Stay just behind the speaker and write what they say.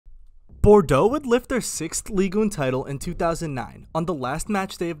Bordeaux would lift their 6th Ligue 1 title in 2009 on the last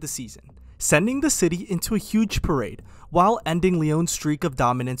match day of the season, sending the city into a huge parade while ending Lyon's streak of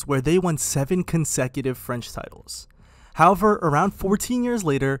dominance where they won 7 consecutive French titles. However, around 14 years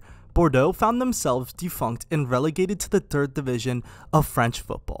later, Bordeaux found themselves defunct and relegated to the 3rd division of French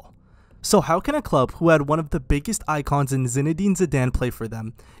football. So how can a club who had one of the biggest icons in Zinedine Zidane play for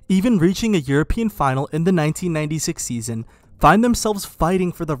them, even reaching a European final in the 1996 season, find themselves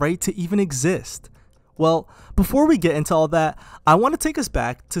fighting for the right to even exist? Well, before we get into all that, I want to take us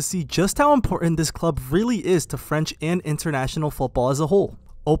back to see just how important this club really is to French and international football as a whole.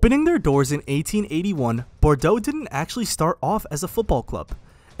 Opening their doors in 1881, Bordeaux didn't actually start off as a football club.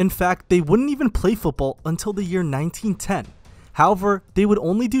 In fact, they wouldn't even play football until the year 1910. However, they would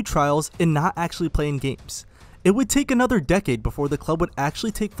only do trials and not actually play in games. It would take another decade before the club would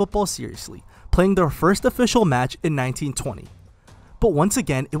actually take football seriously, playing their first official match in 1920. But once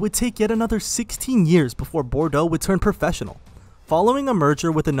again, it would take yet another 16 years before Bordeaux would turn professional. Following a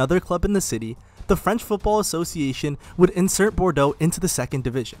merger with another club in the city, the French Football Association would insert Bordeaux into the 2nd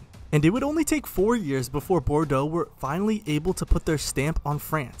division. And it would only take 4 years before Bordeaux were finally able to put their stamp on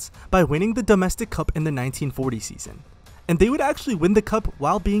France by winning the domestic cup in the 1940 season. And they would actually win the cup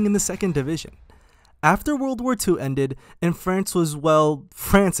while being in the 2nd division. After World War II ended and France was, well,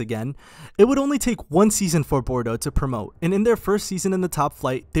 France again, it would only take 1 season for Bordeaux to promote, and in their first season in the top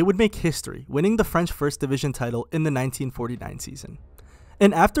flight, they would make history, winning the French 1st Division title in the 1949 season.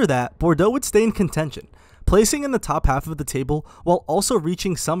 And after that, Bordeaux would stay in contention, placing in the top half of the table while also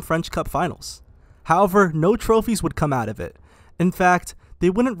reaching some French Cup finals. However, no trophies would come out of it. In fact, they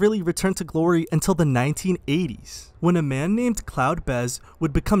wouldn't really return to glory until the 1980s. When a man named Claude Bez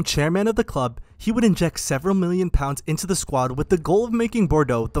would become chairman of the club, he would inject several million pounds into the squad with the goal of making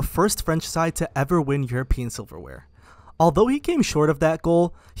Bordeaux the first French side to ever win European silverware. Although he came short of that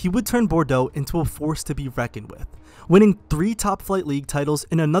goal, he would turn Bordeaux into a force to be reckoned with. Winning 3 top-flight league titles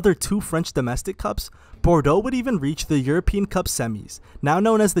and another 2 French domestic cups, Bordeaux would even reach the European Cup semis, now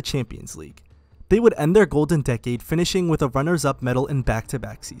known as the Champions League. They would end their golden decade finishing with a runners-up medal in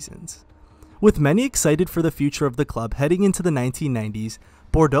back-to-back seasons. With many excited for the future of the club heading into the 1990s,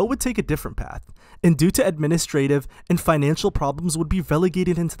 Bordeaux would take a different path, and due to administrative and financial problems would be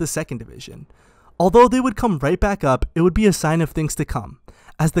relegated into the 2nd division. Although they would come right back up, it would be a sign of things to come,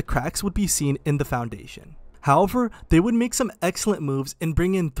 as the cracks would be seen in the foundation. However, they would make some excellent moves and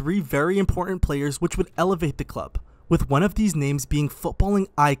bring in 3 very important players which would elevate the club, with one of these names being footballing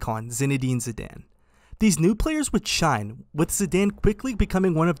icon Zinedine Zidane. These new players would shine, with Zidane quickly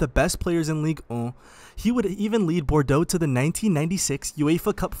becoming one of the best players in Ligue 1. He would even lead Bordeaux to the 1996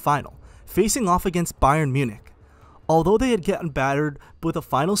 UEFA Cup final, facing off against Bayern Munich. Although they had gotten battered with a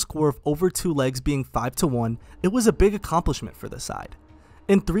final score of over 2 legs being 5-1, it was a big accomplishment for the side.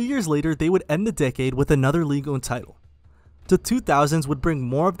 And 3 years later, they would end the decade with another Ligue 1 title. The 2000s would bring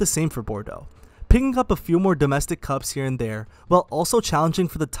more of the same for Bordeaux, picking up a few more domestic cups here and there, while also challenging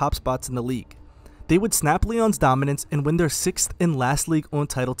for the top spots in the league. They would snap Lyon's dominance and win their 6th and last Ligue 1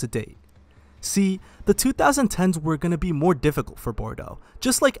 title to date. See, the 2010s were going to be more difficult for Bordeaux,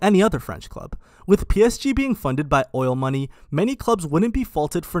 just like any other French club. With PSG being funded by oil money, many clubs wouldn't be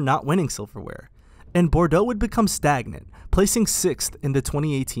faulted for not winning silverware. And Bordeaux would become stagnant, placing 6th in the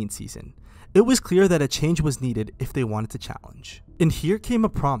 2018 season. It was clear that a change was needed if they wanted to challenge. And here came a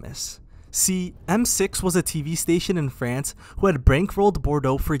promise. See, M6 was a TV station in France who had bankrolled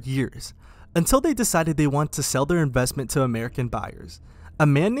Bordeaux for years, until they decided they wanted to sell their investment to American buyers. A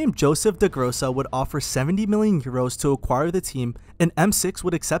man named Joseph de Grossa would offer 70 million euros to acquire the team, and M6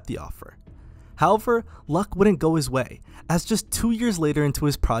 would accept the offer. However, luck wouldn't go his way, as just 2 years later into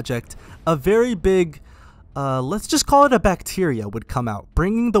his project, a very big, let's just call it a bacteria, would come out,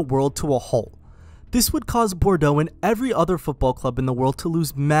 bringing the world to a halt. This would cause Bordeaux and every other football club in the world to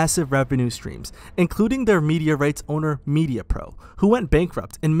lose massive revenue streams, including their media rights owner MediaPro, who went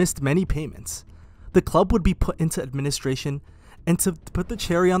bankrupt and missed many payments. The club would be put into administration, and to put the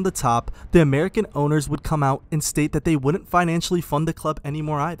cherry on the top, the American owners would come out and state that they wouldn't financially fund the club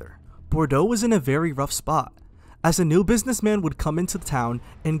anymore either. Bordeaux was in a very rough spot. As a new businessman would come into town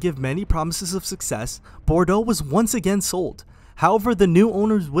and give many promises of success, Bordeaux was once again sold. However, the new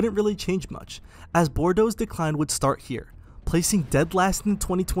owners wouldn't really change much, as Bordeaux's decline would start here. Placing dead last in the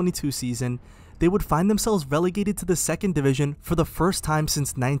 2022 season, they would find themselves relegated to the 2nd division for the first time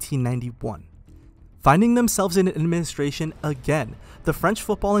since 1991. Finding themselves in administration again, the French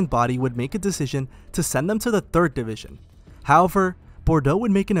footballing body would make a decision to send them to the 3rd division. However, Bordeaux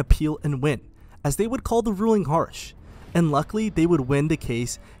would make an appeal and win, as they would call the ruling harsh, and luckily they would win the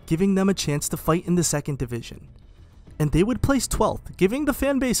case, giving them a chance to fight in the 2nd division. and they would place 12th, giving the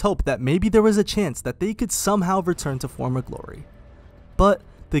fan base hope that maybe there was a chance that they could somehow return to former glory. But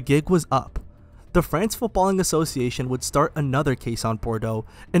the gig was up. The France Footballing Association would start another case on Bordeaux,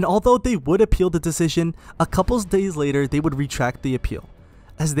 and although they would appeal the decision, a couple days later they would retract the appeal,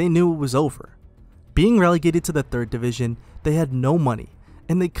 as they knew it was over. Being relegated to the 3rd division, they had no money,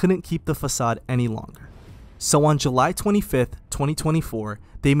 and they couldn't keep the facade any longer. So on July 25th, 2024,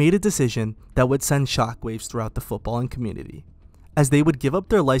 they made a decision that would send shockwaves throughout the footballing community, as they would give up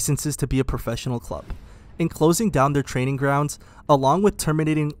their licenses to be a professional club, and closing down their training grounds, along with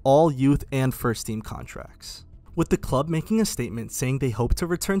terminating all youth and first team contracts. With the club making a statement saying they hope to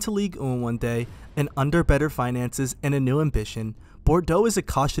return to Ligue 1 one day, and under better finances and a new ambition, Bordeaux is a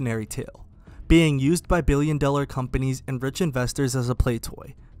cautionary tale, being used by billion-dollar companies and rich investors as a play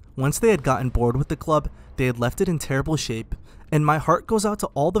toy. Once they had gotten bored with the club, they had left it in terrible shape, and my heart goes out to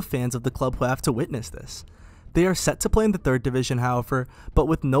all the fans of the club who have to witness this. They are set to play in the 3rd division, however, but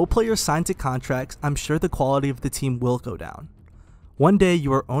with no players signed to contracts, I'm sure the quality of the team will go down. One day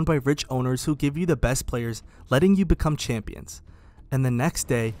you are owned by rich owners who give you the best players, letting you become champions, and the next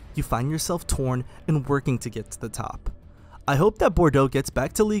day you find yourself torn and working to get to the top. I hope that Bordeaux gets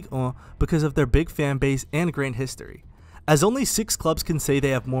back to Ligue 1 because of their big fan base and great history, as only 6 clubs can say they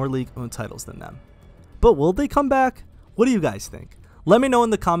have more Ligue 1 titles than them. But will they come back? What do you guys think? Let me know in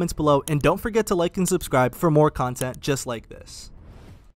the comments below, and don't forget to like and subscribe for more content just like this.